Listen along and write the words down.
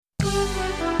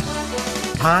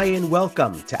Hi, and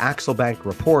welcome to Axel Bank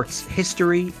Reports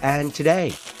History and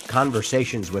Today,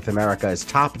 conversations with America's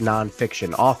top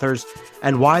nonfiction authors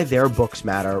and why their books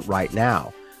matter right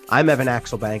now. I'm Evan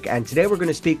Axelbank, and today we're going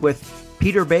to speak with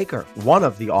Peter Baker, one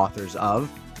of the authors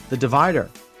of The Divider,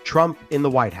 Trump in the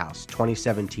White House,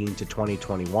 2017 to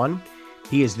 2021.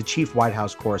 He is the chief White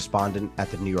House correspondent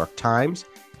at the New York Times.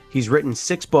 He's written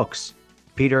 6 books.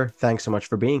 Peter, thanks so much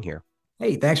for being here.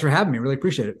 Hey, thanks for having me. Really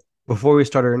appreciate it. Before we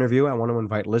start our interview, I want to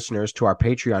invite listeners to our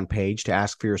Patreon page to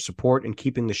ask for your support in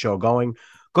keeping the show going.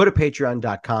 Go to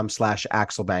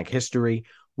patreon.com/AxelBankHistory.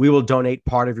 We will donate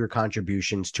part of your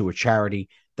contributions to a charity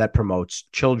that promotes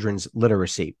children's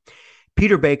literacy.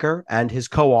 Peter Baker and his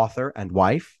co-author and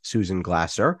wife, Susan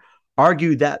Glasser,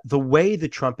 argue that the way the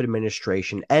Trump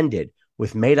administration ended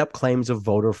with made-up claims of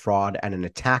voter fraud and an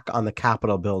attack on the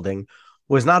Capitol building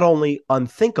was not only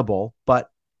unthinkable,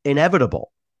 but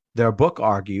inevitable. Their book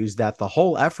argues that the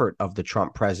whole effort of the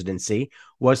Trump presidency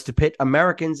was to pit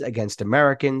Americans against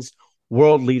Americans,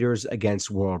 world leaders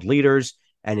against world leaders,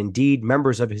 and indeed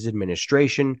members of his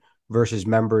administration versus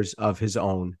members of his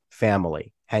own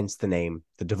family, hence the name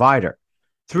The Divider.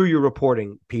 Through your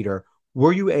reporting, Peter,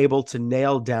 were you able to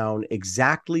nail down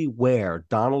exactly where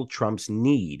Donald Trump's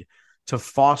need to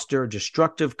foster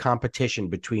destructive competition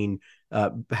between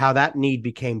how that need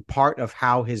became part of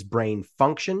how his brain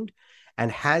functioned? And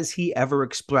has he ever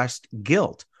expressed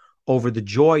guilt over the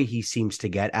joy he seems to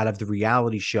get out of the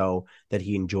reality show that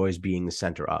he enjoys being the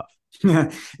center of?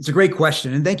 It's a great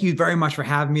question. And thank you very much for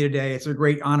having me today. It's a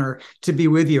great honor to be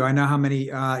with you. I know how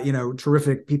many,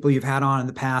 terrific people you've had on in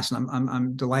the past, and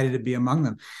I'm delighted to be among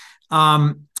them.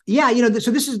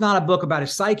 So this is not a book about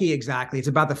his psyche exactly. It's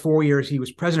about the 4 years he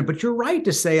was president. But you're right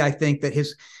to say, I think, that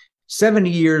his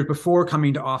 70 years before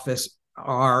coming to office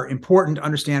are important to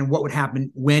understand what would happen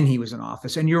when he was in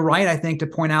office. And you're right, I think, to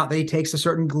point out that he takes a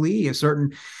certain glee, a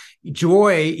certain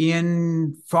joy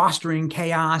in fostering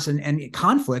chaos and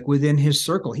conflict within his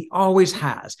circle. He always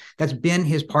has. That's been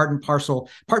his part and parcel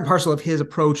of his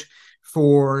approach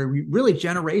for really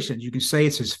generations. You can say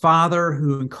it's his father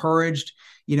who encouraged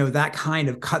that kind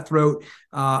of cutthroat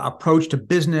approach to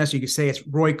business. You could say it's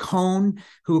Roy Cohn,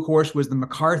 who, of course, was the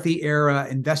McCarthy era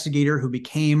investigator who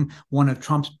became one of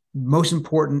Trump's most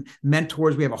important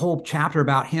mentors. We have a whole chapter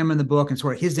about him in the book and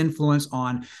sort of his influence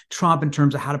on Trump in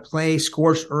terms of how to play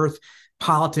scorched earth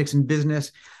politics and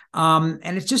business. And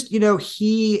it's just,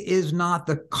 he is not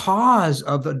the cause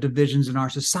of the divisions in our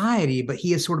society, but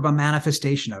he is sort of a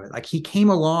manifestation of it. Like, he came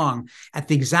along at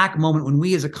the exact moment when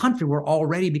we as a country were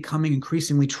already becoming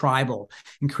increasingly tribal,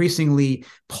 increasingly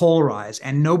polarized,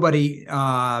 and nobody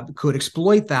could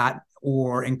exploit that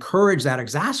or encourage that,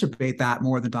 exacerbate that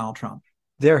more than Donald Trump.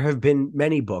 There have been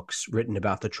many books written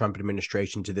about the Trump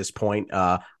administration to this point.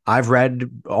 I've read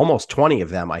almost 20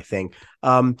 of them, I think.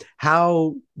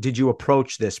 How did you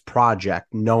approach this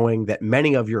project, knowing that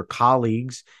many of your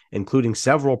colleagues, including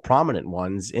several prominent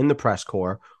ones in the press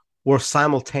corps, were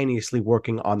simultaneously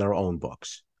working on their own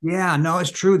books? Yeah, no, it's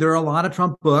true. There are a lot of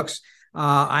Trump books.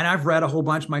 And I've read a whole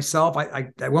bunch myself. I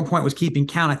at one point was keeping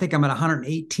count. I think I'm at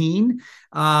 118.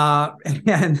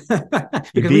 And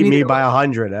you beat me by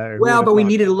 100. But we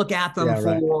needed to look at them for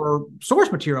right.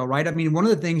 Source material, right? I mean, one of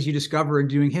the things you discover in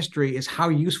doing history is how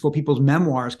useful people's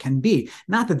memoirs can be.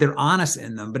 Not that they're honest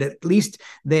in them, but at least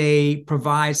they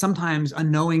provide sometimes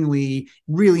unknowingly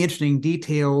really interesting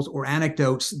details or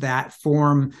anecdotes that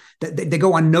they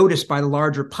go unnoticed by the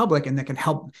larger public and that can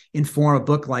help inform a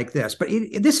book like this. But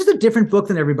this is a different book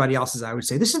than everybody else's, I would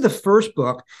say. This is the first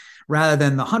book, rather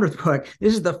than the 100th book.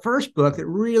 This is the first book that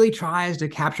really tries to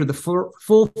capture the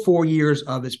full 4 years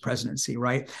of his presidency,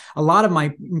 right? A lot of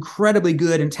my incredibly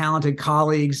good and talented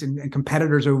colleagues and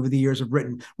competitors over the years have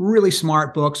written really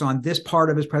smart books on this part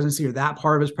of his presidency or that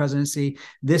part of his presidency,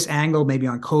 this angle, maybe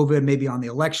on COVID, maybe on the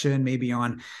election, maybe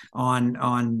on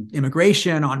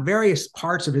immigration, on various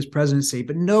parts of his presidency.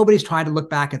 But nobody's tried to look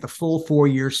back at the full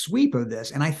 4-year sweep of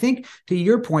this. And I think, to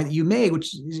your point that you made,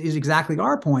 which is exactly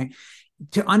our point,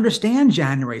 to understand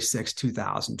January 6,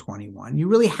 2021, you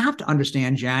really have to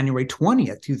understand January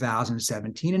 20th,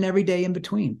 2017, and every day in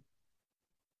between.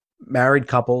 Married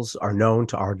couples are known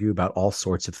to argue about all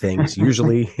sorts of things.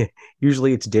 Usually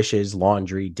it's dishes,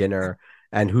 laundry, dinner,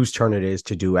 and whose turn it is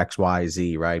to do X, Y,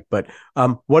 Z, right? But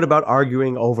what about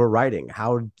arguing over writing?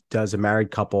 How does a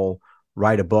married couple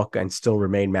write a book and still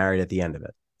remain married at the end of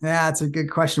it? Yeah, that's a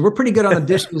good question. We're pretty good on the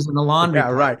dishes and the laundry.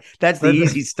 Yeah, right. That's the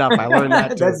easy stuff. I learned that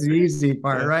too. That's the easy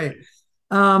part, right?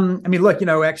 I mean, look,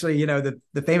 actually,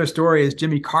 the famous story is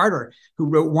Jimmy Carter, who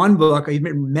wrote one book. He's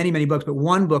written many, many books, but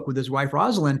one book with his wife,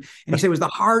 Rosalind. And he said it was the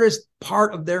hardest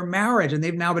part of their marriage. And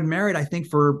they've now been married, I think,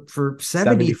 for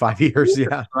 75 years.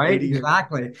 Yeah. Right.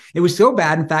 Exactly. Years. It was so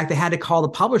bad. In fact, they had to call the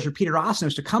publisher, Peter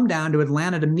Osnos, to come down to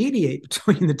Atlanta to mediate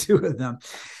between the two of them.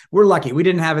 We're lucky. We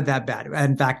didn't have it that bad.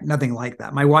 In fact, nothing like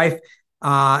that. My wife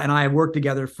and I have worked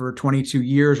together for 22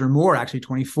 years or more, actually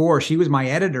 24. She was my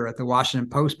editor at the Washington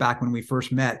Post back when we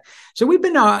first met. So we've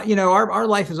been, our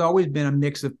life has always been a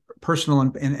mix of personal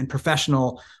and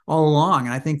professional all along.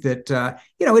 And I think that,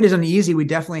 it isn't easy. We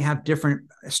definitely have different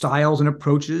styles and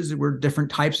approaches. We're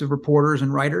different types of reporters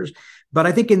and writers. But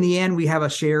I think in the end, we have a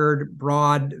shared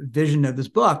broad vision of this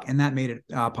book, and that made it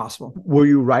possible. Were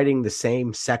you writing the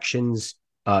same sections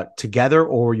together,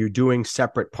 or were you doing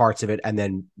separate parts of it and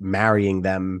then marrying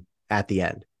them at the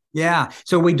end? Yeah.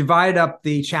 So we divided up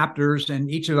the chapters, and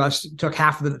each of us took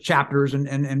half of the chapters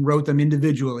and wrote them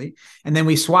individually. And then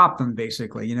we swapped them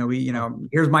basically.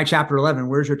 Here's my chapter 11.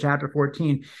 Where's your chapter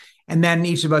 14? And then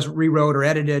each of us rewrote or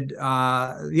edited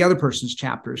the other person's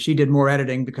chapters. She did more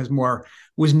editing because more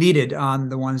was needed on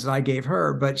the ones that I gave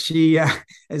her. But she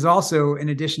is also, in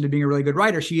addition to being a really good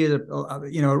writer, she is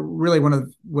really one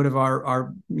of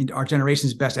our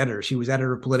generation's best editors. She was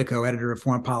editor of Politico, editor of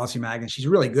Foreign Policy magazine. She's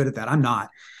really good at that. I'm not.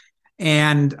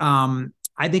 And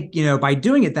I think, by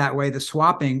doing it that way, the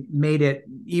swapping made it,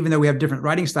 even though we have different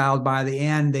writing styles, by the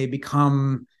end, they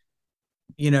become,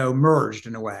 merged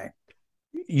in a way.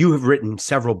 You have written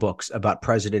several books about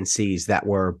presidencies that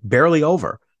were barely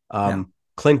over.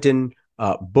 Clinton,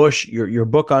 Bush, your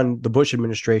book on the Bush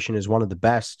administration is one of the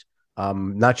best,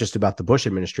 not just about the Bush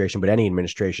administration, but any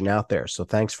administration out there. So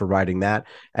thanks for writing that.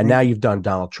 And now you've done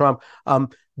Donald Trump.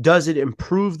 Does it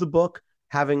improve the book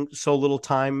having so little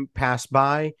time pass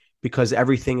by because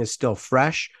everything is still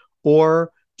fresh?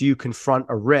 Or do you confront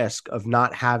a risk of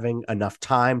not having enough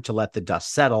time to let the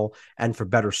dust settle and for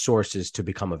better sources to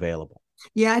become available?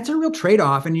 Yeah, it's a real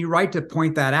trade-off, and you're right to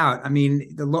point that out. I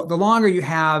mean, the longer you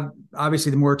have,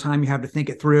 obviously, the more time you have to think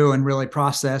it through and really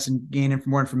process and gain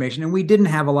more information. And we didn't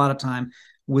have a lot of time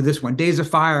with this one. Days of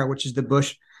Fire, which is the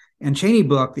Bush and Cheney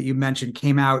book that you mentioned,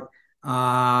 came out,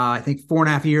 I think,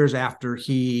 4.5 years after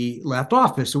he left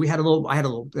office. So we had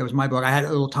that was my book. I had a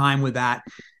little time with that.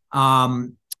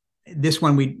 This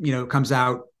one, comes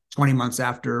out 20 months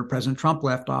after President Trump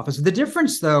left office. The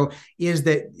difference, though, is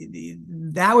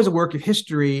that was a work of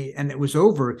history and it was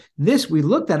over. This we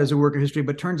looked at as a work of history,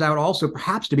 but turns out also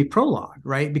perhaps to be prologue,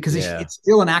 right? Because it's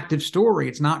still an active story.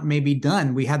 It's not maybe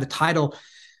done. We had the title,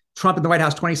 Trump in the White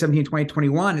House 2017,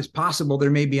 2021. It's possible there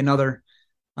may be another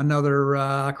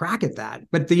crack at that.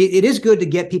 But it is good to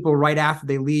get people right after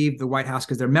they leave the White House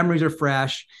because their memories are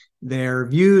fresh. Their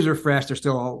views are fresh. They're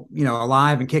still,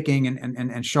 alive and kicking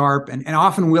and sharp and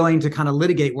often willing to kind of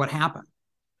litigate what happened.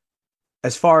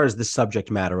 As far as the subject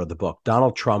matter of the book,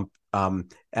 Donald Trump,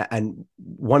 and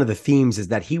one of the themes is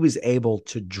that he was able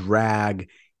to drag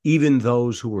even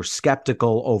those who were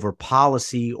skeptical over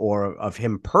policy or of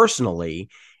him personally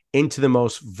into the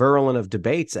most virulent of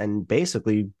debates and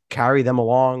basically carry them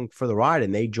along for the ride.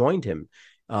 And they joined him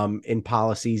in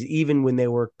policies, even when they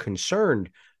were concerned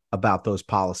about those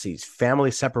policies.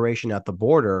 Family separation at the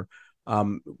border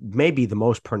may be the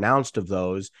most pronounced of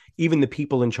those. Even the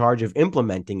people in charge of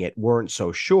implementing it weren't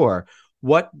so sure.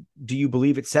 What do you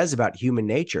believe it says about human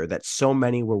nature that so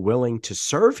many were willing to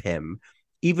serve him,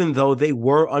 even though they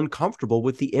were uncomfortable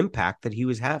with the impact that he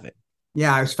was having?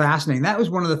 Yeah, it was fascinating. That was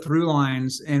one of the through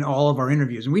lines in all of our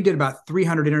interviews. And we did about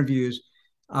 300 interviews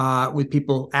with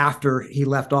people after he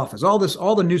left office. All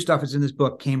the new stuff that's in this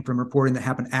book came from reporting that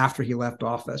happened after he left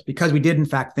office, because we did in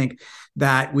fact think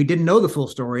that we didn't know the full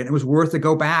story, and it was worth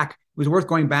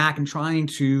going back and trying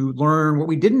to learn what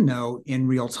we didn't know in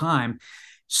real time.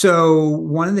 So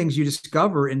one of the things you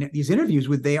discover in these interviews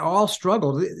they all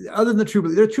struggled. Other than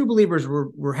the true believers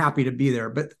were happy to be there.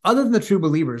 But other than the true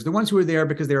believers, the ones who were there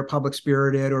because they were public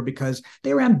spirited or because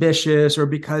they were ambitious or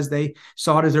because they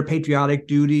saw it as their patriotic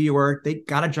duty or they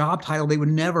got a job title they would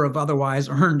never have otherwise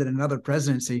earned in another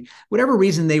presidency, whatever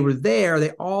reason they were there,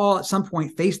 they all at some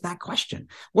point faced that question.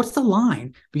 What's the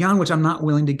line beyond which I'm not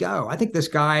willing to go? I think this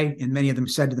guy, and many of them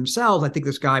said to themselves, I think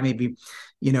this guy may be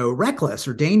reckless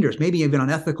or dangerous, maybe even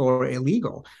unethical or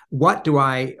illegal. What do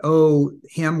I owe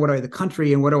him? What do I owe the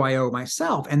country? And what do I owe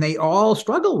myself? And they all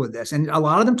struggle with this. And a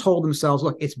lot of them told themselves,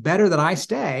 look, it's better that I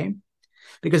stay,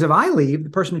 because if I leave, the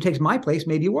person who takes my place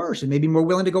may be worse and may be more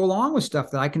willing to go along with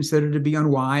stuff that I consider to be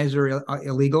unwise or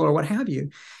illegal or what have you.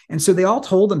 And so they all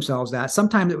told themselves that.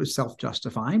 Sometimes it was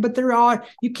self-justifying, but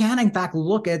you can in fact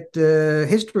look at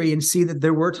history and see that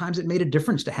there were times it made a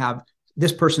difference to have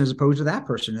this person as opposed to that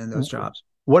person in those jobs.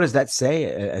 What does that say,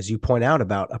 as you point out,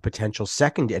 about a potential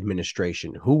second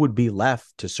administration? Who would be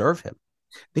left to serve him?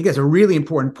 I think that's a really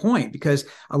important point, because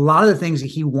a lot of the things that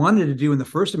he wanted to do in the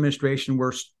first administration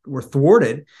were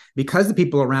thwarted because the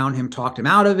people around him talked him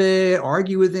out of it,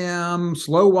 argued with him,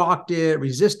 slow walked it,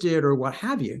 resisted, or what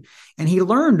have you. And he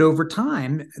learned over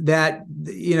time that,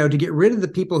 to get rid of the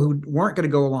people who weren't going to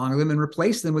go along with him and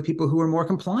replace them with people who were more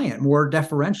compliant, more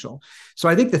deferential. So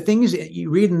I think the things that you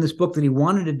read in this book that he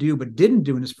wanted to do but didn't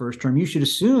do in his first term, you should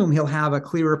assume he'll have a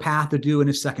clearer path to do in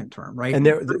his second term, right? And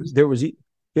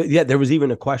there was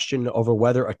even a question over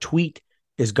whether a tweet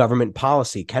is government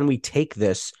policy. Can we take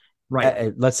this,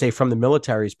 right? Let's say from the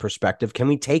military's perspective, can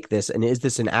we take this, and is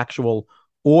this an actual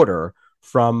order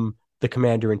from the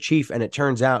commander in chief? And it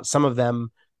turns out some of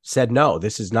them said, no,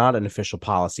 this is not an official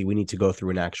policy. We need to go through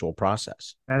an actual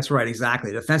process. That's right.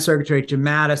 Exactly. Defense Secretary Jim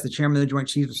Mattis, the chairman of the Joint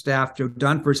Chiefs of Staff, Joe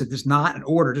Dunford, said this is not an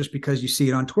order just because you see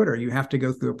it on Twitter. You have to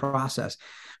go through a process.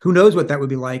 Who knows what that would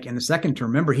be like in the second term?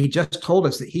 Remember, he just told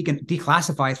us that he can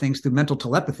declassify things through mental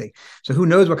telepathy. So who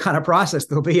knows what kind of process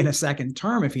there'll be in a second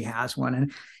term if he has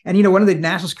one. And one of the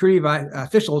national security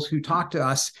officials who talked to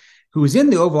us, who was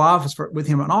in the Oval Office with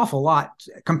him an awful lot,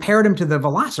 compared him to the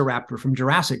Velociraptor from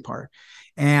Jurassic Park.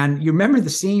 And you remember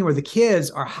the scene where the kids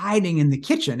are hiding in the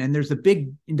kitchen and there's a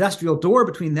big industrial door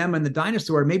between them and the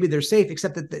dinosaur. Maybe they're safe,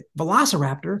 except that the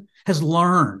Velociraptor has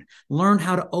learned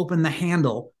how to open the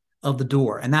handle of the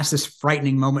door. And that's this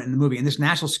frightening moment in the movie. And this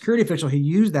national security official who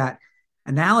used that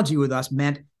analogy with us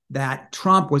meant that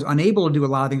Trump was unable to do a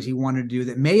lot of things he wanted to do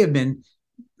that may have been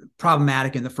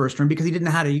problematic in the first term because he didn't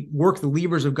know how to work the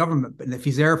levers of government. And if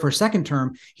he's there for a second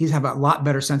term, he's have a lot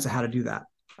better sense of how to do that.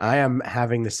 I am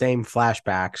having the same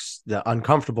flashbacks, the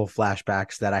uncomfortable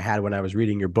flashbacks that I had when I was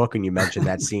reading your book and you mentioned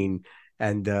that scene.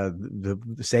 And the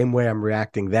same way I'm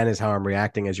reacting then is how I'm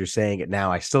reacting as you're saying it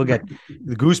now. I still get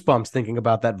the goosebumps thinking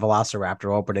about that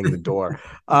Velociraptor opening the door.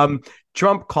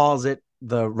 Trump calls it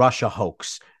the Russia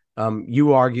hoax.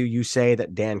 You say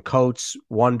that Dan Coates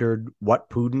wondered what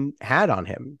Putin had on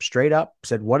him. Straight up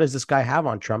said, what does this guy have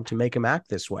on Trump to make him act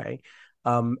this way?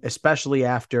 Especially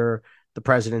after the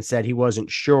president said he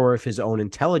wasn't sure if his own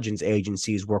intelligence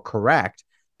agencies were correct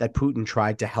that Putin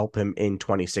tried to help him in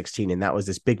 2016. And that was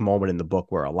this big moment in the book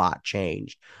where a lot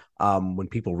changed when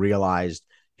people realized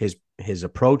his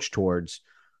approach towards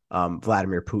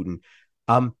Vladimir Putin.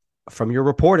 From your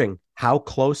reporting, how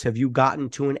close have you gotten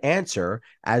to an answer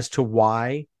as to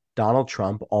why Donald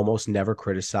Trump almost never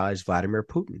criticized Vladimir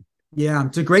Putin? Yeah,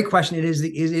 it's a great question. It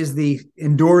is the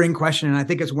enduring question. And I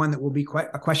think it's one that will be quite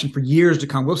a question for years to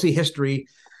come. We'll see history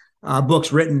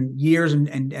books written years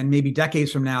and maybe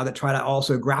decades from now that try to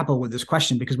also grapple with this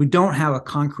question because we don't have a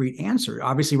concrete answer.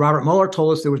 Obviously, Robert Mueller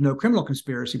told us there was no criminal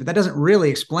conspiracy, but that doesn't really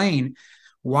explain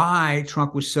why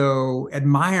Trump was so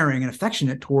admiring and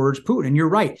affectionate towards Putin. And you're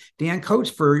right. Dan Coates,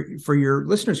 for your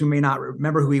listeners who may not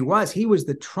remember who he was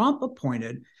the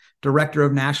Trump-appointed Director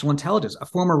of National Intelligence, a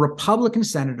former Republican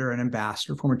senator and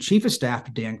ambassador, former chief of staff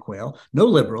to Dan Quayle, no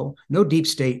liberal, no deep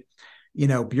state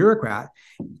bureaucrat.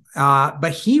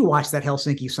 But he watched that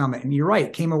Helsinki summit, and you're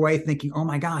right, came away thinking, oh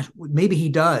my gosh, maybe he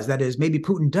does. That is, maybe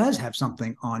Putin does have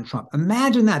something on Trump.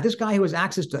 Imagine that. This guy who has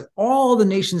access to all the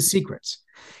nation's secrets.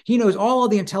 He knows all of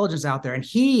the intelligence out there, and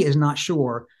he is not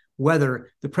sure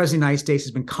whether the president of the United States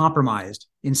has been compromised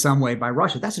in some way by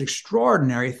Russia. That's an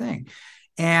extraordinary thing.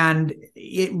 And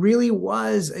it really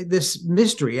was this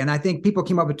mystery. And I think people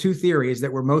came up with two theories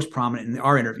that were most prominent in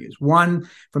our interviews. One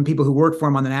from people who worked for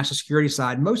him on the national security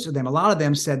side. A lot of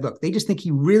them said, look, they just think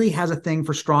he really has a thing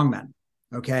for strong men.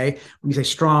 Okay. When you say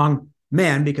strong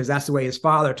men, because that's the way his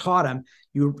father taught him,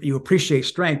 you appreciate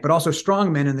strength, but also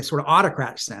strong men in the sort of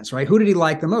autocrat sense, right? Who did he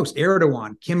like the most?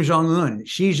 Erdogan, Kim Jong-un,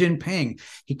 Xi Jinping.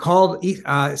 He called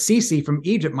Sisi from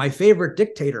Egypt my favorite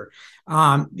dictator.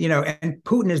 And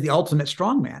Putin is the ultimate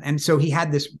strongman. And so he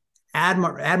had this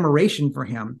admiration for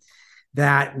him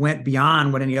that went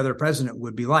beyond what any other president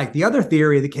would be like. The other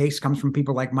theory of the case comes from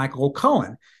people like Michael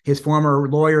Cohen, his former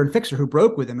lawyer and fixer who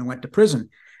broke with him and went to prison.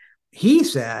 He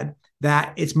said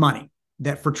that it's money,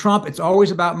 that for Trump, it's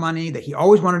always about money, that he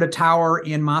always wanted a tower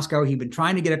in Moscow. He'd been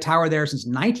trying to get a tower there since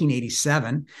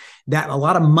 1987, that a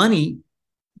lot of money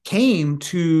came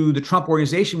to the Trump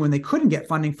organization when they couldn't get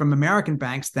funding from American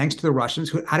banks, thanks to the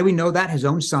Russians. How do we know that? His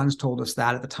own sons told us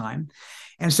that at the time.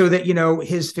 And so that,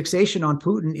 his fixation on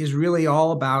Putin is really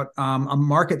all about a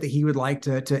market that he would like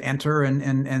to enter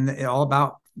and all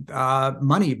about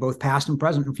money, both past and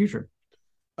present and future.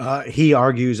 He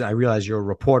argues, I realize you're a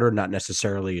reporter, not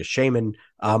necessarily a shaman.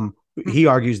 He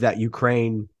argues that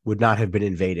Ukraine would not have been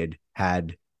invaded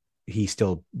had he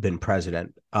still been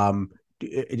president.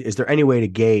 is there any way to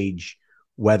gauge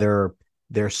whether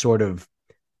they're sort of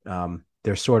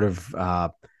their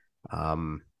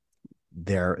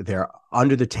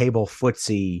under the table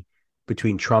footsie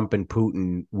between Trump and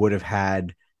Putin would have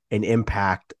had an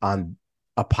impact on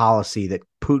a policy that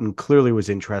Putin clearly was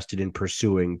interested in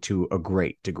pursuing to a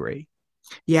great degree?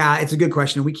 Yeah, it's a good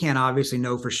question. We can't obviously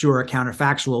know for sure,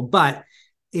 counterfactual, but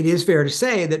it is fair to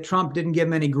say that Trump didn't give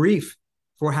him any grief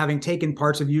for having taken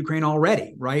parts of Ukraine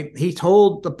already, right? He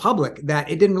told the public that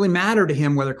it didn't really matter to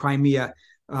him whether Crimea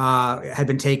had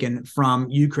been taken from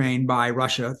Ukraine by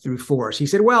Russia through force. He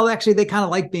said, well, actually, they kind of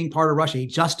like being part of Russia. He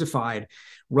justified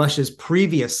Russia's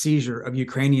previous seizure of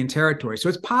Ukrainian territory. So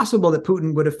it's possible that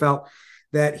Putin would have felt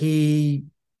that he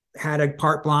had a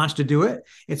carte blanche to do it.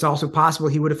 It's also possible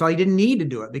he would have felt he didn't need to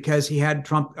do it because he had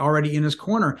Trump already in his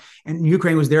corner, and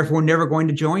Ukraine was therefore never going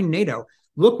to join NATO.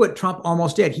 Look what Trump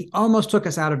almost did. He almost took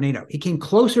us out of NATO. He came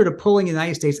closer to pulling the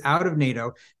United States out of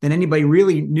NATO than anybody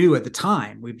really knew at the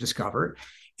time, we've discovered.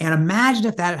 And imagine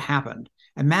if that had happened.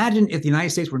 Imagine if the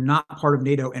United States were not part of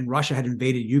NATO and Russia had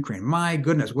invaded Ukraine. My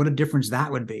goodness, what a difference that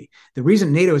would be. The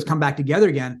reason NATO has come back together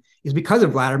again is because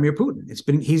of Vladimir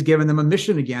Putin. He's given them a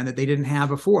mission again that they didn't have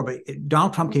before, but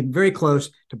Donald Trump came very close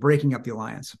to breaking up the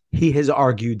alliance. He has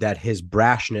argued that his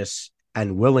brashness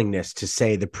and willingness to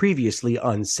say the previously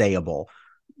unsayable,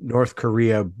 North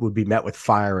Korea would be met with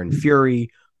fire and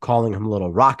fury, calling him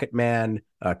little rocket man,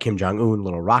 Kim Jong-un,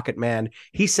 little rocket man.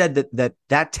 He said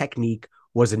that technique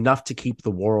was enough to keep the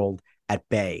world at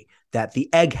bay, that the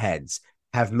eggheads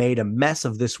have made a mess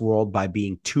of this world by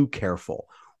being too careful.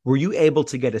 Were you able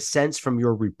to get a sense from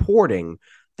your reporting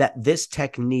that this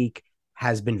technique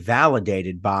has been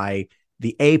validated by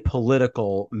the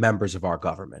apolitical members of our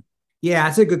government? Yeah,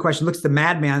 that's a good question. Looks at the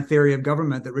madman theory of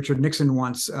government that Richard Nixon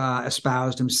once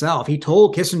espoused himself. He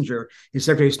told Kissinger, his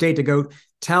Secretary of State, to go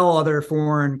tell other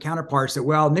foreign counterparts that,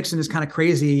 well, Nixon is kind of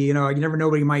crazy. You never know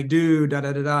what he might do,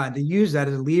 and to use that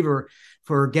as a lever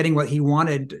for getting what he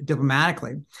wanted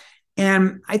diplomatically.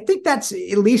 And I think that's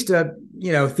at least a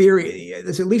theory.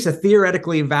 It's at least a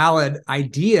theoretically valid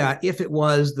idea if it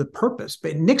was the purpose.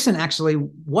 But Nixon actually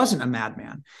wasn't a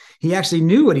madman. He actually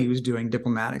knew what he was doing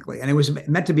diplomatically, and it was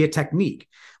meant to be a technique.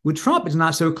 With Trump, it's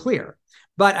not so clear.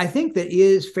 But I think that it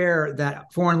is fair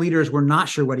that foreign leaders were not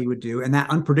sure what he would do, and that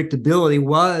unpredictability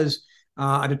was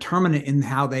a determinant in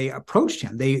how they approached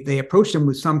him. They approached him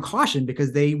with some caution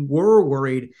because they were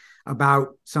worried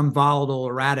about some volatile,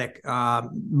 erratic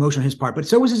motion on his part. But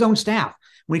so was his own staff.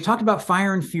 When he talked about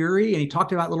fire and fury and he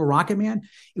talked about little rocket man,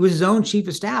 it was his own chief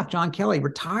of staff, John Kelly,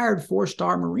 retired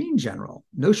 4-star Marine general,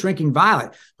 no shrinking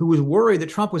violet, who was worried that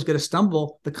Trump was going to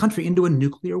stumble the country into a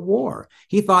nuclear war.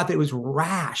 He thought that it was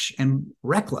rash and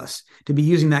reckless to be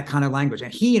using that kind of language.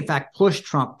 And he, in fact, pushed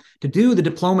Trump to do the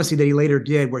diplomacy that he later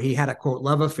did, where he had a, quote,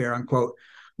 love affair, unquote,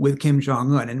 with Kim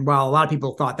Jong-un. And while a lot of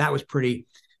people thought that was pretty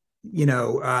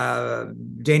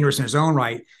dangerous in his own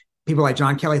right, people like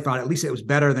John Kelly thought at least it was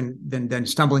better than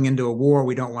stumbling into a war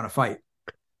we don't want to fight.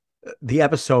 The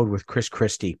episode with Chris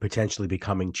Christie potentially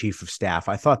becoming chief of staff,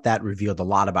 I thought that revealed a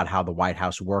lot about how the White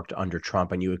House worked under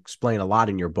Trump, and you explain a lot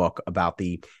in your book about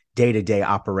the day-to-day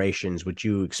operations, which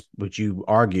you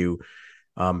argue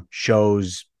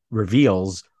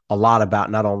reveals a lot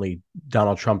about not only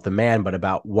Donald Trump the man, but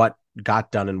about what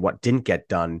got done and what didn't get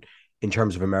done in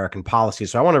terms of American policy.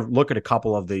 So I want to look at a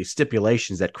couple of the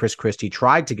stipulations that Chris Christie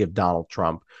tried to give Donald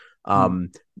Trump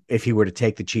if he were to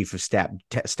take the chief of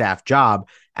staff job,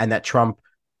 and that Trump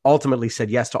ultimately said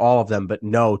yes to all of them, but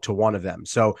no to one of them.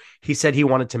 So he said he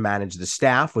wanted to manage the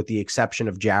staff with the exception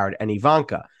of Jared and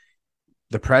Ivanka.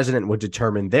 The president would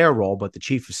determine their role, but the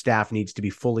chief of staff needs to be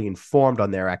fully informed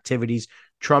on their activities.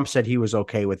 Trump said he was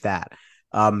okay with that.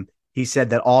 He said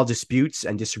that all disputes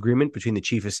and disagreement between the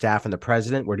chief of staff and the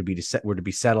president were to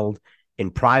be settled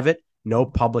in private. No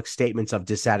public statements of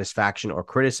dissatisfaction or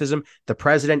criticism. The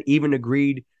president even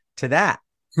agreed to that,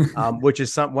 which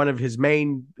is one of his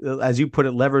main, as you put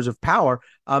it, levers of power.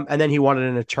 And then he wanted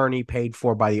an attorney paid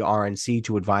for by the RNC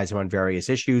to advise him on various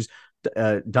issues.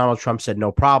 Donald Trump said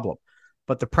no problem.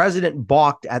 But the president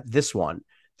balked at this one.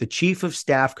 The chief of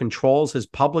staff controls his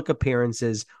public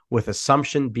appearances, with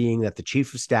assumption being that the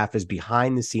chief of staff is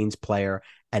behind the scenes player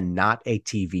and not a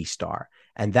TV star.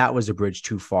 And that was a bridge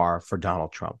too far for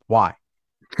Donald Trump. Why?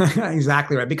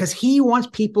 Exactly right. Because he wants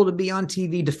people to be on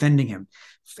TV defending him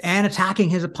and attacking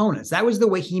his opponents. That was the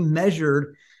way he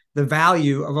measured the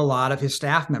value of a lot of his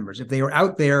staff members, if they were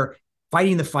out there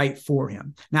fighting the fight for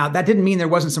him. Now, that didn't mean there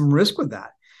wasn't some risk with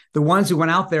that. The ones who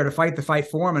went out there to fight the fight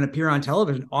for him and appear on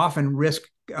television often risk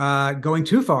going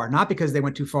too far, not because they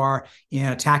went too far in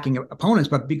attacking opponents,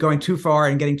 but going too far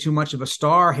and getting too much of a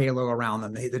star halo around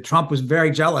them. The Trump was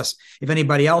very jealous if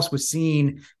anybody else was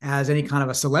seen as any kind of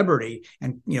a celebrity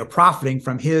and, profiting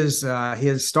from his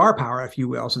star power, if you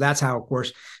will. So that's how, of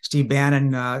course, Steve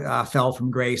Bannon fell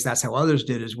from grace. That's how others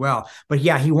did as well. But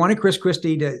yeah, he wanted Chris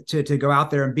Christie to go out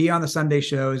there and be on the Sunday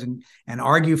shows and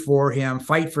argue for him,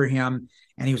 fight for him.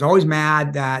 And he was always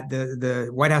mad that the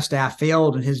White House staff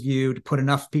failed, in his view, to put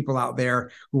enough people out there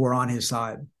who were on his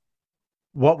side.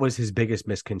 What was his biggest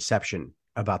misconception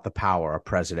about the power a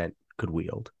president could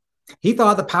wield? He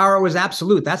thought the power was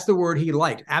absolute. That's the word he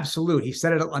liked, absolute. He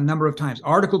said it a number of times.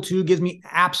 Article 2 gives me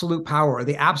absolute power, or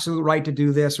the absolute right to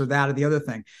do this or that or the other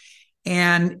thing.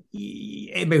 And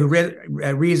anybody who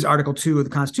reads Article 2 of the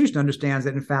Constitution understands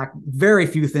that, in fact, very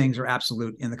few things are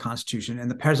absolute in the Constitution. And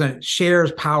the president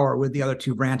shares power with the other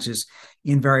two branches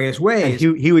in various ways.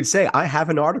 And he would say, I have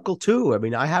an Article 2. I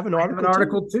mean, I have an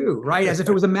Article 2, right? As if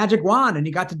it was a magic wand and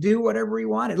he got to do whatever he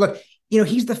wanted. Look,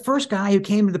 he's the first guy who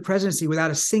came to the presidency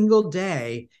without a single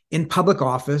day in public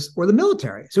office or the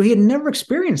military. So he had never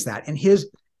experienced that. And his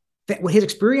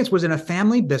experience was in a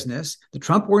family business, the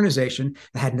Trump Organization,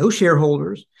 that had no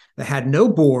shareholders, that had no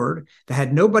board, that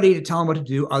had nobody to tell him what to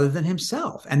do other than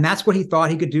himself. And that's what he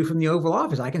thought he could do from the Oval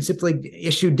Office. I can simply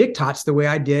issue diktats the way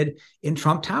I did in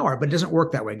Trump Tower, but it doesn't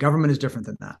work that way. Government is different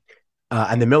than that.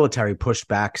 And the military pushed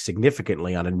back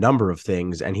significantly on a number of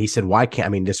things. And he said,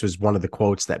 this was one of the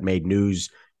quotes that made news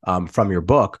from your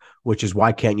book, which is,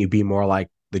 why can't you be more like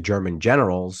the German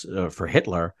generals for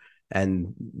Hitler?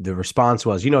 And the response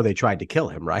was, they tried to kill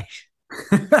him, right?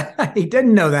 He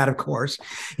didn't know that, of course.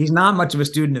 He's not much of a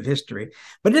student of history,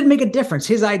 but it didn't make a difference.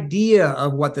 His idea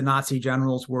of what the Nazi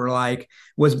generals were like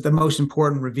was the most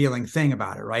important revealing thing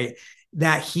about it, right?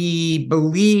 That he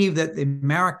believed that the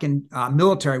American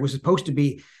military was supposed to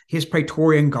be his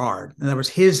Praetorian Guard. In other words,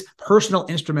 his personal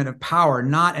instrument of power,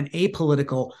 not an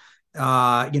apolitical,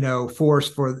 force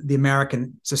for the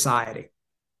American society.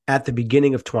 At the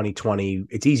beginning of 2020,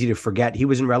 it's easy to forget he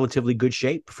was in relatively good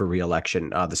shape for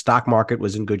re-election. The stock market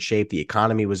was in good shape. The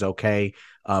economy was okay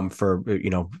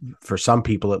for some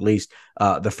people, at least.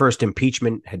 The first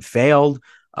impeachment had failed.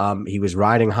 He was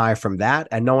riding high from that,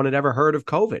 and no one had ever heard of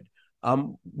COVID.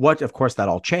 Of course, that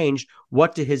all changed.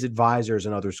 What did his advisors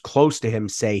and others close to him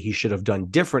say he should have done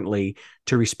differently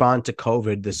to respond to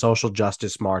COVID, the social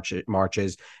justice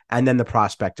marches, and then the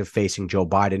prospect of facing Joe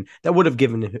Biden that would have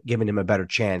given him a better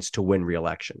chance to win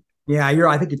re-election? Yeah,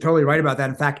 I think you're totally right about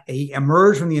that. In fact, he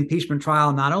emerged from the impeachment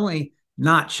trial not only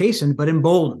not chastened, but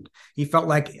emboldened. He felt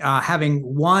like having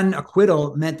one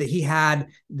acquittal meant that he had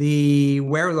the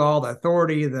wherewithal, the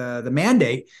authority, the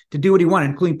mandate to do what he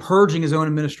wanted, including purging his own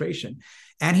administration.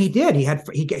 And he did.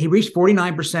 He reached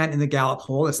 49% in the Gallup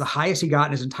poll. That's the highest he got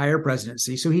in his entire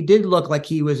presidency. So he did look like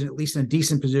he was at least in a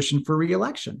decent position for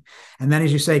re-election. And then,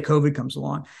 as you say, COVID comes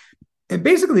along. And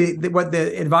basically, what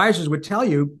the advisors would tell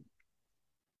you,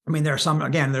 there's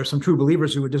some true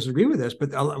believers who would disagree with this,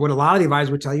 but what a lot of the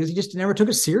advisors would tell you is he just never took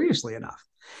it seriously enough.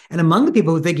 And among the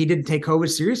people who think he didn't take COVID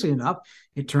seriously enough,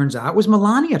 it turns out, was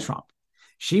Melania Trump.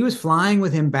 She was flying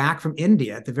with him back from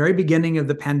India at the very beginning of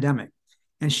the pandemic.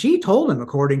 And she told him,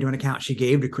 according to an account she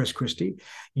gave to Chris Christie,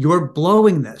 "You're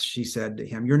blowing this," she said to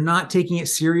him. "You're not taking it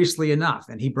seriously enough."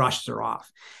 And he brushed her off.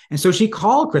 And so she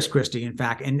called Chris Christie, in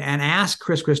fact, and asked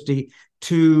Chris Christie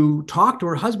to talk to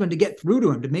her husband, to get through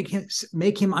to him, to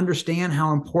make him understand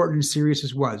how important and serious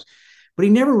this was. But he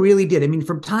never really did.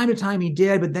 From time to time he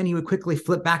did, but then he would quickly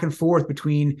flip back and forth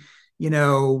between,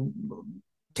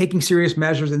 taking serious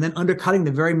measures and then undercutting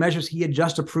the very measures he had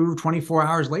just approved 24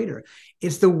 hours later.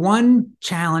 It's the one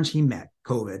challenge he met,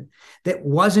 COVID, that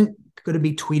wasn't going to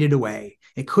be tweeted away.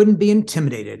 It couldn't be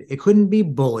intimidated. It couldn't be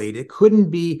bullied. It couldn't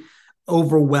be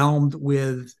overwhelmed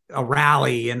with a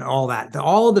rally and all that.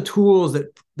 All of the tools that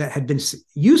had been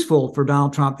useful for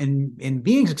Donald Trump in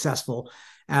being successful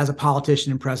as a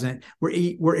politician and president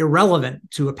were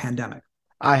irrelevant to a pandemic.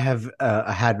 I have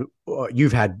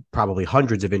you've had probably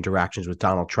hundreds of interactions with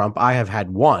Donald Trump. I have had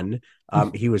one.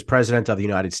 He was president of the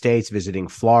United States, visiting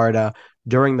Florida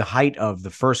during the height of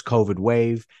the first COVID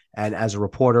wave. And as a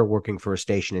reporter working for a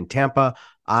station in Tampa,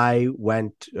 I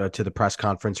went to the press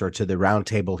conference, or to the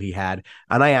roundtable he had,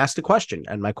 and I asked a question.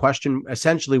 And my question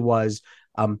essentially was,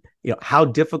 how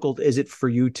difficult is it for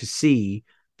you to see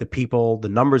the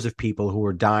numbers of people who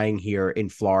are dying here in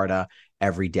Florida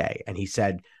every day? And he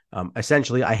said,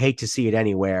 essentially, I hate to see it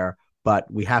anywhere, but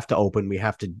we have to open. We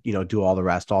have to, do all the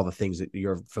rest, all the things that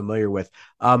you're familiar with.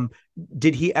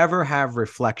 Did he ever have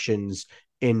reflections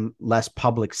in less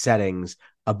public settings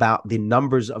about the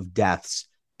numbers of deaths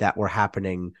that were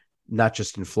happening not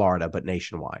just in Florida, but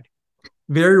nationwide?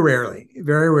 Very rarely,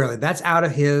 very rarely. That's out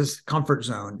of his comfort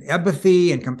zone.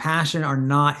 Empathy and compassion are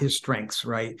not his strengths,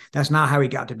 right? That's not how he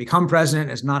got to become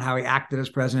president. It's not how he acted as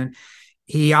president.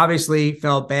 He obviously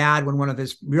felt bad when one of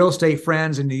his real estate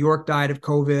friends in New York died of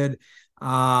COVID.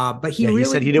 But he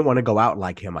said he didn't want to go out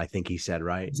like him, I think he said,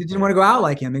 right? He didn't want to go out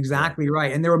like him. Exactly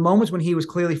right. And there were moments when he was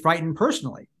clearly frightened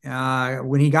personally,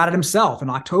 when he got it himself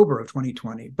in October of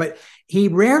 2020. But he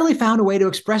rarely found a way to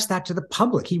express that to the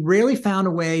public. He rarely found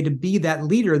a way to be that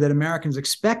leader that Americans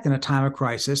expect in a time of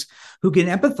crisis, who can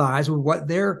empathize with what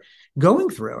they're going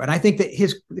through. And I think that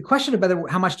the question about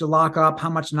how much to lock up, how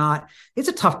much not, it's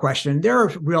a tough question. There are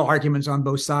real arguments on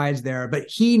both sides there, but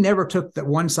he never took that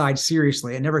one side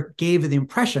seriously and never gave the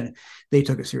impression they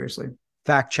took it seriously.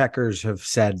 Fact checkers have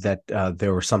said that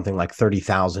there were something like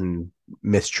 30,000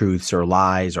 mistruths or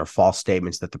lies or false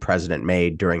statements that the president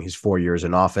made during his 4 years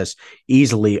in office,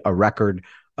 easily a record.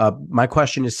 My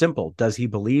question is simple. Does he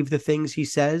believe the things he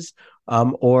says,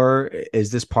 or is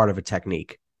this part of a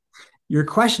technique? Your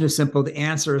question is simple. The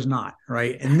answer is not,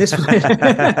 right? And this was,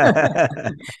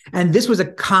 and this was a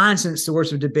constant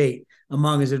source of debate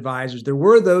among his advisors. There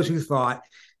were those who thought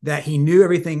that he knew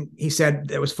everything he said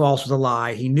that was false was a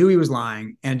lie. He knew he was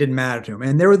lying and it didn't matter to him.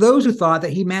 And there were those who thought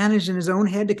that he managed in his own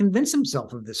head to convince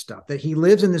himself of this stuff, that he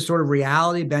lives in this sort of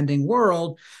reality bending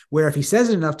world where if he says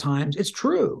it enough times, it's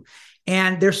true.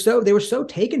 And they were so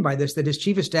taken by this that his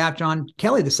chief of staff, John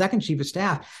Kelly, the second chief of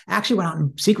staff, actually went out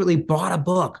and secretly bought a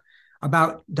book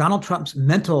about Donald Trump's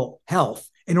mental health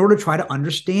in order to try to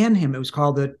understand him. It was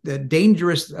called the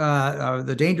dangerous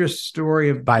story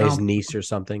of by his niece or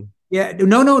something. Yeah,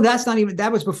 no, that's not even,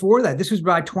 that was before that. This was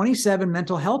by 27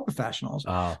 mental health professionals,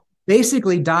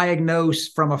 basically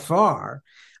diagnosed from afar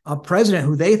a president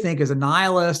who they think is a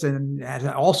nihilist and has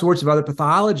all sorts of other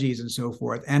pathologies and so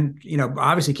forth. And,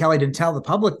 obviously Kelly didn't tell the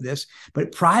public this,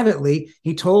 but privately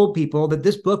he told people that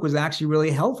this book was actually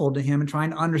really helpful to him in trying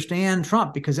to understand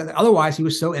Trump, because otherwise he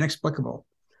was so inexplicable.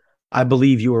 I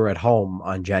believe you were at home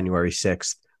on January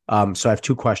 6th. So I have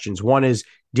two questions. One is,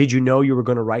 did you know you were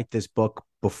going to write this book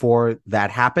before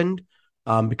that happened?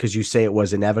 Because you say it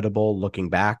was inevitable looking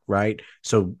back, right?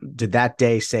 So did that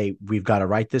day say, we've got to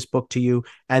write this book to you?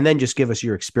 And then just give us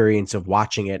your experience of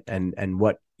watching it and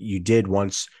what you did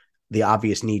once the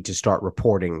obvious need to start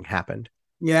reporting happened.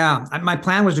 Yeah, my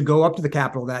plan was to go up to the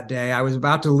Capitol that day. I was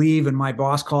about to leave and my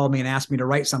boss called me and asked me to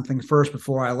write something first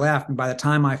before I left. And by the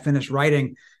time I finished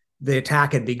writing, the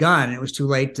attack had begun. It was too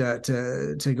late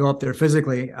to go up there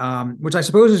physically, which I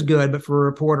suppose is good, but for a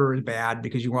reporter is bad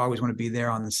because you always want to be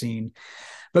there on the scene.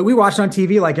 But we watched on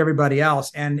TV like everybody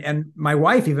else. And my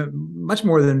wife, even much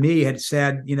more than me, had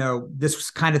said, this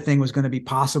kind of thing was going to be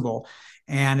possible.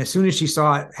 And as soon as she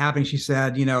saw it happening, she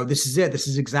said, this is it. This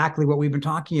is exactly what we've been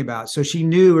talking about. So she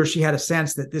knew, or she had a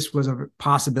sense that this was a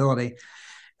possibility.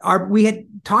 We had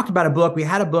talked about a book. We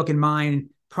had a book in mind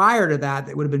prior to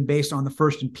that would have been based on the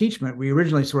first impeachment. We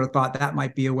originally sort of thought that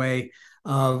might be a way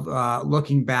of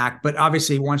looking back. But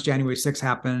obviously, once January 6th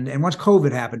happened and once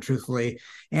COVID happened, truthfully,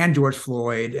 and George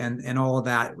Floyd and all of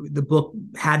that, the book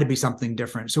had to be something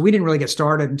different. So we didn't really get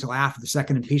started until after the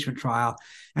second impeachment trial.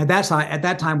 At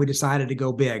that time, we decided to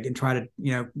go big and try to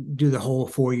do the whole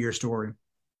 4-year story.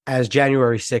 As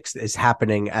January 6th is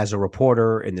happening as a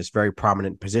reporter in this very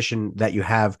prominent position that you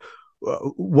have,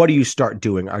 what do you start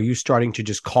doing? Are you starting to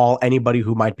just call anybody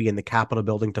who might be in the Capitol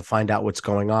building to find out what's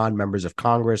going on, members of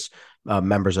Congress,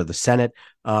 members of the Senate?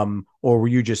 Or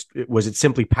was it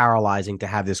simply paralyzing to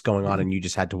have this going on and you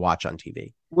just had to watch on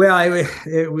TV? Well,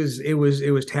 it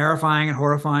was terrifying and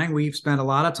horrifying. We've spent a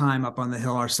lot of time up on the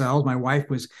Hill ourselves. My wife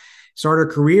started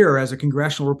her career as a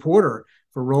congressional reporter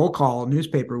for Roll Call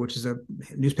newspaper, which is a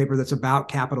newspaper that's about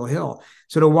Capitol Hill.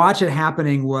 So to watch it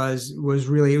happening was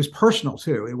really, it was personal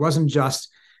too. It wasn't just,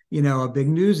 a big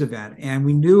news event. And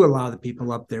we knew a lot of the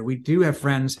people up there. We do have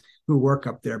friends who work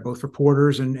up there, both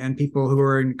reporters and people who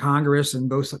are in Congress and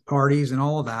both parties and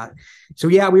all of that. So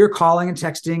yeah, we were calling and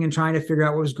texting and trying to figure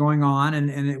out what was going on.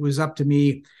 And it was up to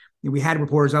me. We had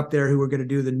reporters up there who were going to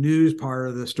do the news part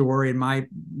of the story. And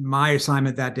my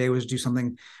assignment that day was to do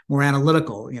something more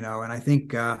analytical, and I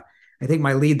think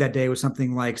my lead that day was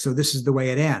something like, so this is the way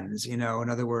it ends, in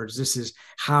other words, this is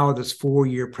how this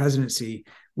 4-year presidency,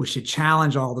 which should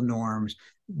challenge all the norms,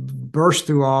 burst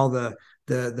through all the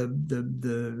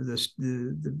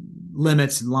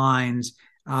limits and lines,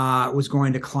 was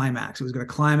going to climax. It was going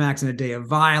to climax in a day of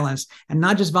violence, and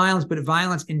not just violence, but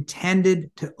violence intended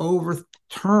to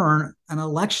overturn an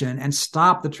election and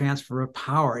stop the transfer of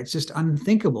power. It's just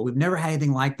unthinkable. We've never had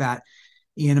anything like that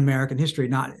in American history,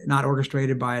 not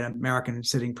orchestrated by an American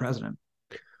sitting president.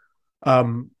 I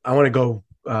want to go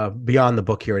beyond the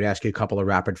book here and ask you a couple of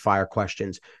rapid fire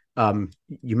questions.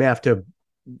 You may have to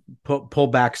pull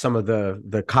back some of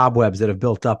the cobwebs that have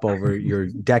built up over your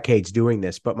decades doing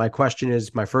this. But my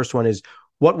first one is,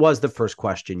 what was the first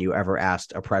question you ever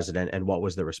asked a president, and what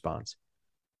was the response?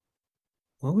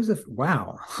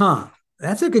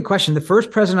 That's a good question. The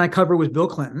first president I covered was Bill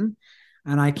Clinton,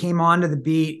 and I came onto the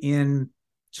beat in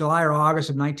July or August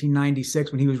of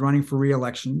 1996 when he was running for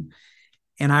re-election.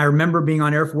 And I remember being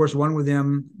on Air Force One with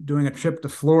him doing a trip to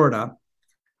Florida.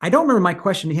 I don't remember my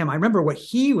question to him. I remember what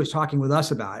he was talking with us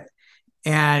about it.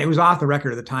 And it was off the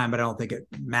record at the time, but I don't think it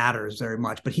matters very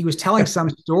much. But he was telling some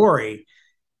story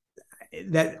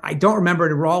that I don't remember.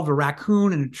 It involved a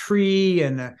raccoon and a tree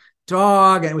and a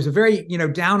dog. And it was a very,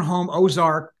 down home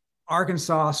Ozark,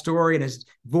 Arkansas story. And his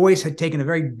voice had taken a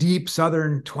very deep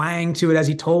Southern twang to it as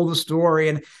he told the story.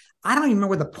 And I don't even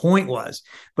remember what the point was,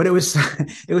 but it was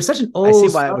such an old. I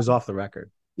see why it was off the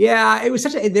record. Yeah, it was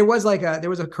there was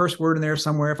a curse word in there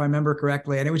somewhere, if I remember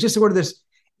correctly. And it was just sort of this,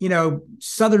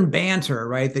 Southern banter,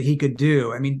 right, that he could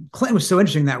do. I mean, Clinton was so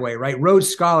interesting that way, right? Rhodes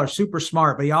Scholar, super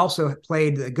smart, but he also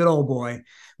played the good old boy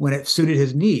when it suited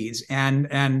his needs.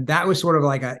 And that was sort of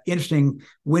like an interesting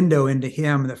window into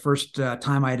him the first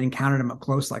time I had encountered him up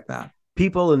close like that.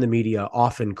 People in the media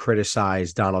often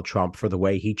criticize Donald Trump for the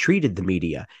way he treated the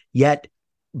media. Yet,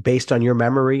 based on your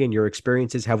memory and your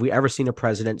experiences, have we ever seen a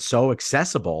president so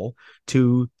accessible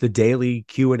to the daily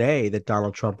Q&A that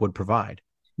Donald Trump would provide?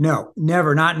 No,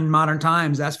 never. Not in modern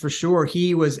times. That's for sure.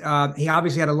 He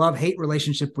obviously had a love-hate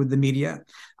relationship with the media.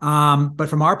 But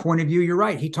from our point of view, you're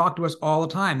right. He talked to us all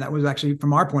the time. That was actually,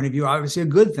 from our point of view, obviously a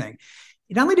good thing.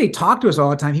 Not only did he talk to us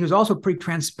all the time, he was also pretty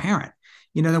transparent.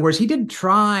 In other words, he didn't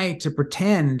try to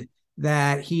pretend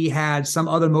that he had some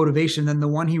other motivation than the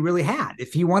one he really had.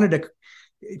 If he wanted to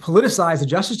politicize the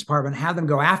Justice Department, have them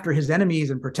go after his enemies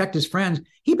and protect his friends,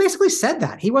 he basically said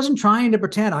that. He wasn't trying to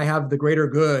pretend I have the greater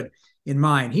good in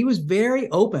mind. He was very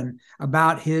open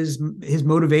about his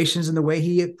motivations and the way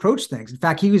he approached things. In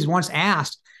fact, he was once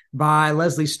asked by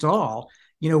Leslie Stahl,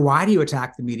 why do you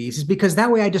attack the media? He says, because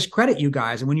that way I discredit you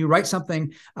guys. And when you write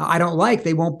something I don't like,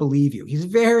 they won't believe you. He's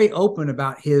very open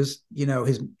about his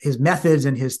methods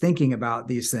and his thinking about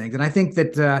these things. And I think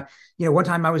that, one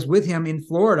time I was with him in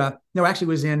Florida. No, actually it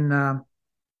was on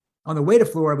the way to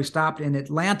Florida. We stopped in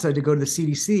Atlanta to go to the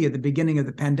CDC at the beginning of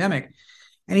the pandemic.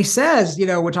 And he says,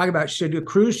 we're talking about should a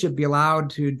cruise ship be allowed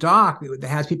to dock that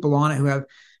has people on it who have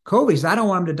COVID. He says, I don't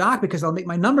want them to dock because they'll make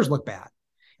my numbers look bad.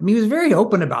 I mean, he was very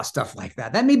open about stuff like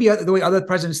that. That may be the way other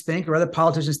presidents think or other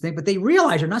politicians think, but they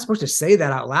realize you're not supposed to say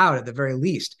that out loud at the very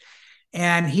least.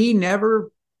 And he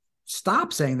never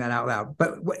stopped saying that out loud.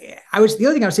 But the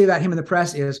other thing I would say about him in the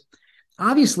press is,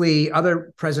 obviously,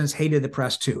 other presidents hated the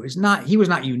press too. He was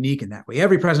not unique in that way.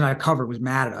 Every president I covered was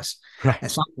mad at us at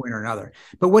some point or another.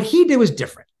 But what he did was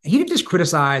different. He didn't just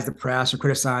criticize the press or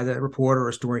criticize a reporter or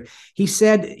a story. He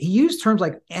used terms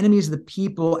like enemies of the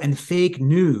people and fake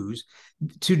news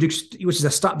which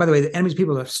is by the way, the enemies of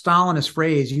people, the Stalinist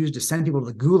phrase used to send people to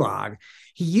the gulag.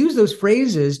 He used those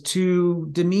phrases to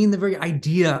demean the very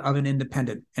idea of an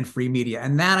independent and free media.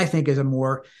 And that, I think, is a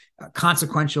more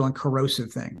consequential and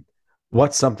corrosive thing.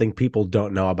 What's something people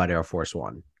don't know about Air Force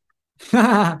One?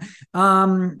 That's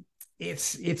a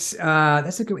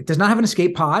good. It does not have an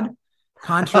escape pod,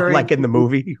 contrary like in the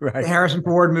movie, right? The Harrison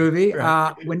Ford movie.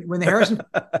 Right. When the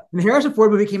Harrison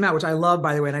Ford movie came out, which I love,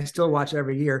 by the way, and I still watch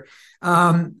every year.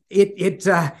 I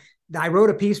wrote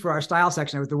a piece for our style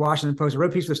section. I was at the Washington Post. I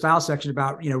wrote a piece for the style section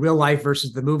about real life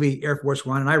versus the movie Air Force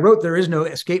One, and I wrote there is no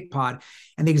escape pod.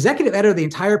 And the executive editor of the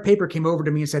entire paper came over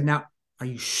to me and said, "Now, are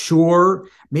you sure?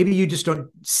 Maybe you just don't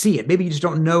see it. Maybe you just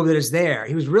don't know that it's there."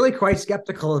 He was really quite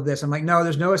skeptical of this. I'm like, no,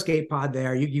 there's no escape pod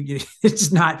there. It's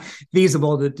just not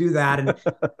feasible to do that. And,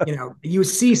 you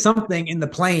see something in the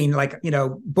plane, like,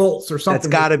 bolts or something.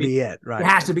 That's got to be it, right? It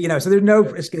has to be, so there's no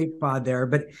escape pod there.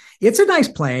 But it's a nice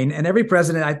plane. And every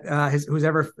president who's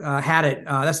ever had it,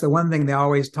 that's the one thing they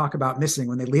always talk about missing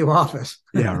when they leave office.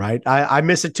 Yeah, right. I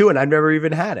miss it too, and I've never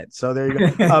even had it. So there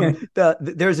you go.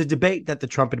 There's a debate that the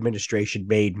Trump administration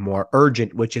made more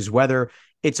urgent, which is whether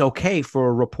it's okay for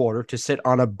a reporter to sit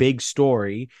on a big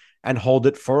story and hold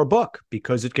it for a book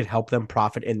because it could help them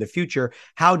profit in the future.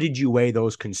 How did you weigh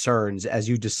those concerns as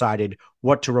you decided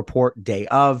what to report day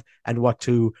of and what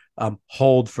to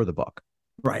hold for the book?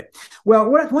 Right.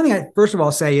 Well, one thing I first of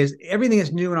all say is everything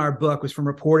that's new in our book was from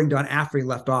reporting done after he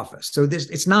left office. So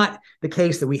it's not the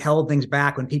case that we held things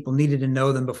back when people needed to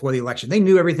know them before the election. They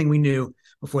knew everything we knew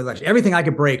before the election. Everything I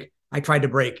could break, I tried to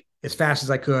break as fast as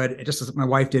I could, just as my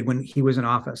wife did when he was in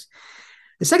office.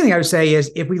 The second thing I would say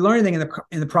is, if we learned anything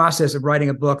in the process of writing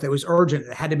a book that was urgent,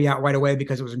 that had to be out right away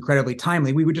because it was incredibly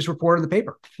timely, we would just report it in the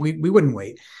paper. We wouldn't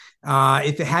wait.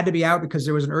 If it had to be out because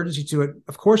there was an urgency to it,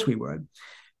 of course we would.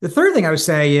 The third thing I would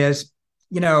say is,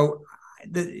 there's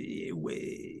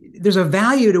a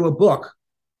value to a book,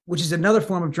 which is another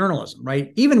form of journalism,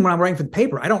 right? Even when I'm writing for the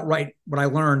paper, I don't write what I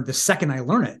learned the second I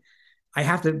learn it. I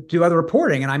have to do other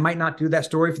reporting, and I might not do that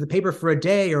story for the paper for a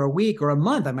day or a week or a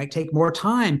month. I might take more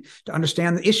time to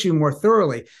understand the issue more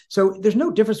thoroughly. So there's no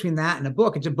difference between that and a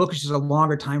book. A book is just a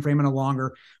longer time frame and a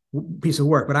longer piece of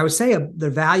work. But I would say the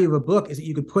value of a book is that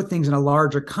you could put things in a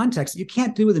larger context that you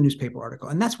can't do with a newspaper article.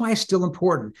 And that's why it's still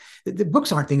important. The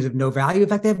books aren't things of no value. In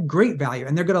fact, they have great value,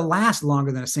 and they're going to last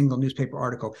longer than a single newspaper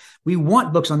article. We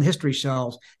want books on the history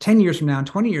shelves 10 years from now and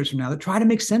 20 years from now that try to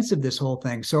make sense of this whole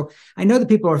thing. So I know that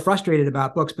people are frustrated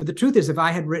about books, but the truth is, if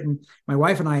my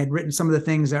wife and I had written some of the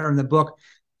things that are in the book,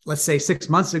 let's say 6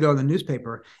 months ago in the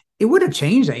newspaper, it wouldn't have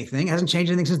changed anything. It hasn't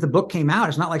changed anything since the book came out.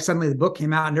 It's not like suddenly the book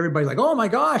came out and everybody's like, oh my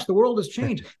gosh, the world has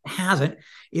changed. It hasn't.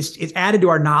 It's added to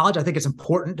our knowledge. I think it's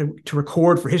important to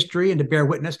record for history and to bear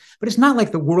witness, but it's not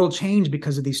like the world changed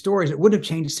because of these stories. It wouldn't have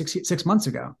changed six months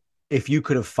ago. If you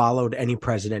could have followed any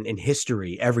president in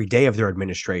history every day of their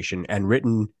administration and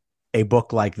written a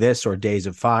book like this, or Days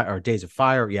of Fire, Days of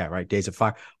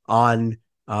Fire on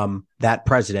that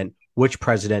president, which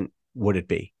president would it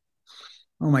be?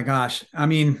 Oh my gosh. I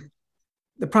mean,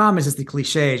 the problem is it's the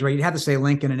cliches, right? You'd have to say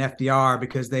Lincoln and FDR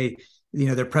because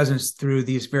their presidents through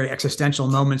these very existential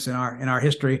moments in our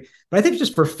history. But I think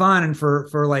just for fun and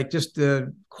for like just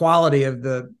the quality of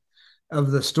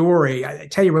the story,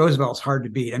 Teddy Roosevelt's hard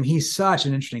to beat. I mean, he's such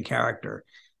an interesting character.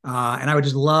 And I would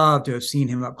just love to have seen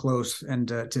him up close and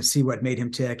to see what made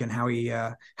him tick and how he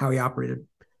operated.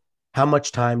 How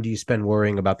much time do you spend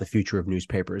worrying about the future of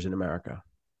newspapers in America?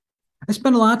 I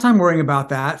spend a lot of time worrying about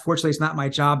that. Fortunately, it's not my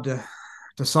job to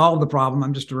solve the problem.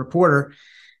 I'm just a reporter.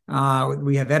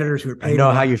 We have editors who are paid. I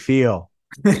know how you feel.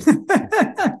 But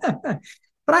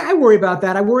I worry about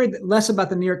that. I worry less about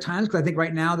the New York Times because I think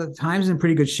right now the Times is in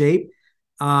pretty good shape.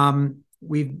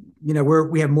 We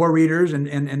have more readers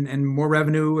and more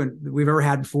revenue than we've ever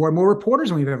had before, more reporters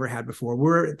than we've ever had before.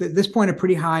 We're at this point a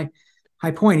pretty high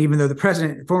point, even though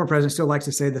the former president still likes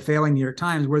to say the failing New York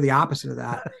Times. We're the opposite of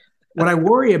that. What I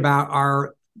worry about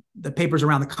are the papers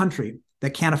around the country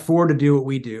that can't afford to do what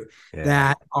we do,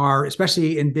 that are,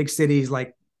 especially in big cities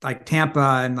like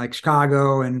Tampa and like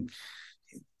Chicago and,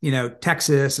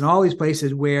 Texas and all these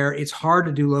places where it's hard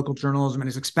to do local journalism and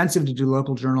it's expensive to do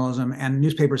local journalism, and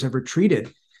newspapers have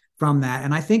retreated from that.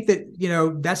 And I think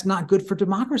that, that's not good for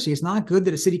democracy. It's not good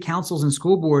that city councils and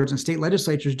school boards and state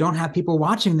legislatures don't have people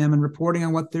watching them and reporting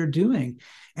on what they're doing.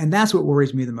 And that's what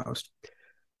worries me the most.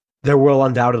 There will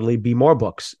undoubtedly be more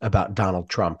books about Donald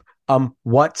Trump.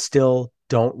 What still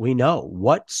don't we know?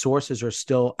 What sources are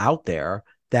still out there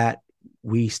that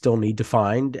we still need to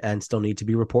find and still need to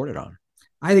be reported on?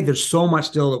 I think there's so much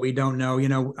still that we don't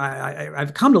know.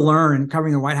 I've come to learn in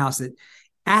covering the White House that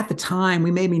at the time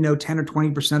we maybe know 10 or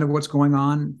 20% of what's going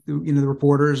on, the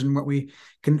reporters and what we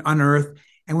can unearth.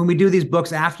 And when we do these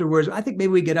books afterwards, I think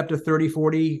maybe we get up to 30,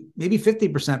 40, maybe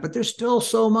 50%, but there's still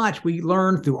so much we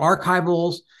learn through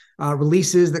archivals,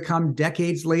 releases that come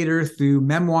decades later, through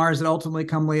memoirs that ultimately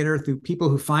come later, through people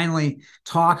who finally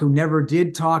talk, who never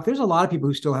did talk. There's a lot of people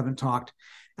who still haven't talked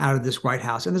out of this White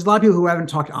House. And there's a lot of people who haven't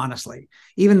talked honestly.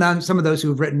 Even though some of those who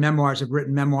have written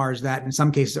memoirs that in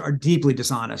some cases are deeply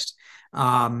dishonest.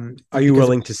 Are you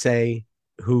willing to say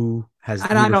who has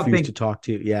refused to talk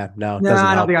to you? Yeah, no,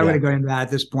 I don't think I'm going to go into that at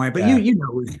this point, but you know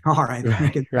who they are.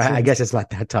 Right. I guess it's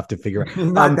not that tough to figure out.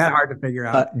 Not that hard to figure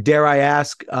out. Dare I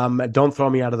ask, don't throw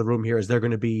me out of the room here, is there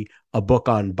going to be a book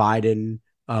on Biden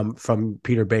from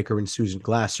Peter Baker and Susan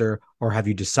Glasser, or have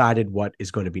you decided what is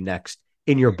going to be next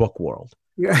in your book world?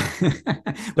 Yeah.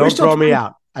 Don't throw me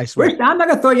out. I swear. I'm not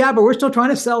going to throw you out, but we're still trying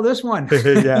to sell this one.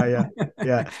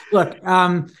 Yeah. Look,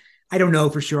 I don't know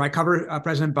for sure. I cover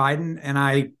President Biden, and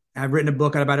I've written a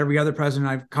book about every other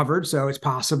president I've covered, so it's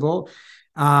possible.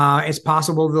 It's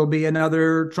possible there'll be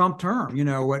another Trump term.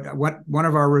 What one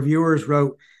of our reviewers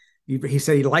wrote, he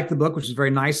said he liked the book, which is very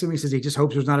nice of him. He says he just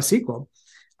hopes there's not a sequel.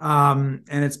 And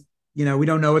it's, we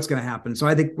don't know what's going to happen. So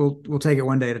I think we'll take it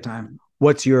one day at a time.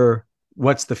 What's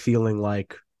the feeling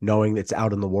like knowing it's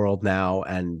out in the world now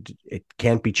and it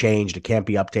can't be changed, it can't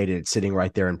be updated, it's sitting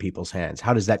right there in people's hands?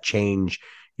 How does that change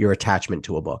your attachment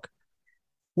to a book?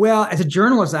 Well, as a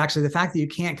journalist, actually, the fact that you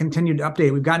can't continue to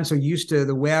update, we've gotten so used to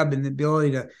the web and the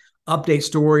ability to update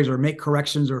stories or make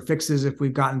corrections or fixes if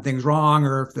we've gotten things wrong,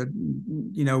 or if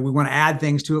we want to add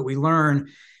things to it, we learn.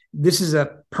 this is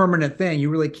a permanent thing. You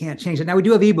really can't change it. Now we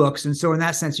do have ebooks, and so in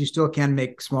that sense, you still can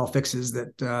make small fixes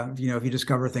that if you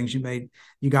discover things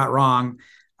you got wrong.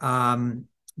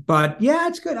 But yeah,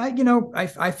 it's good.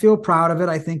 I feel proud of it.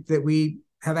 I think that we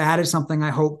have added something, I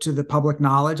hope, to the public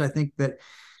knowledge. I think that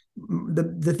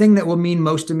the thing that will mean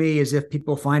most to me is if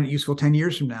people find it useful 10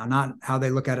 years from now, not how they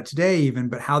look at it today even,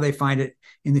 but how they find it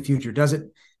in the future. Does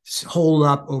it hold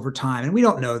up over time? And we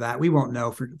don't know that. We won't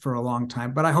know for a long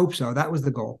time, but I hope so. That was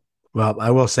the goal. Well,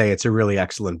 I will say it's a really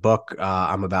excellent book.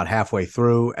 I'm about halfway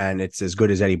through, and it's as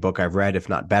good as any book I've read, if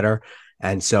not better.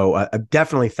 And so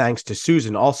definitely thanks to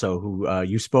Susan also, who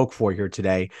you spoke for here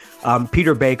today.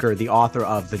 Peter Baker, the author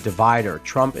of The Divider,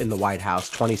 Trump in the White House,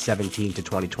 2017 to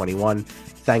 2021.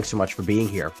 Thanks so much for being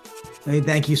here. Hey,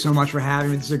 thank you so much for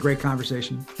having me. This is a great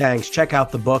conversation. Thanks. Check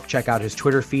out the book. Check out his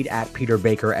Twitter feed at Peter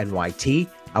Baker NYT.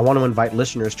 I want to invite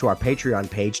listeners to our Patreon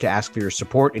page to ask for your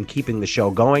support in keeping the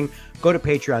show going. Go to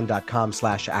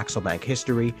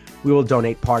patreon.com/AxelBankHistory. We will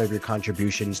donate part of your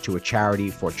contributions to a charity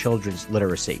for children's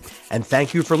literacy. And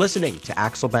thank you for listening to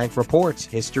Axel Bank Reports,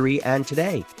 History and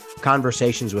Today,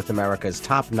 conversations with America's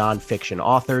top nonfiction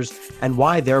authors and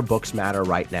why their books matter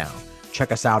right now.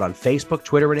 Check us out on Facebook,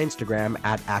 Twitter, and Instagram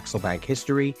at Axel Bank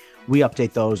History. We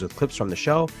update those with clips from the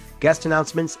show, guest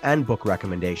announcements, and book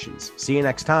recommendations. See you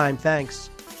next time.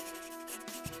 Thanks.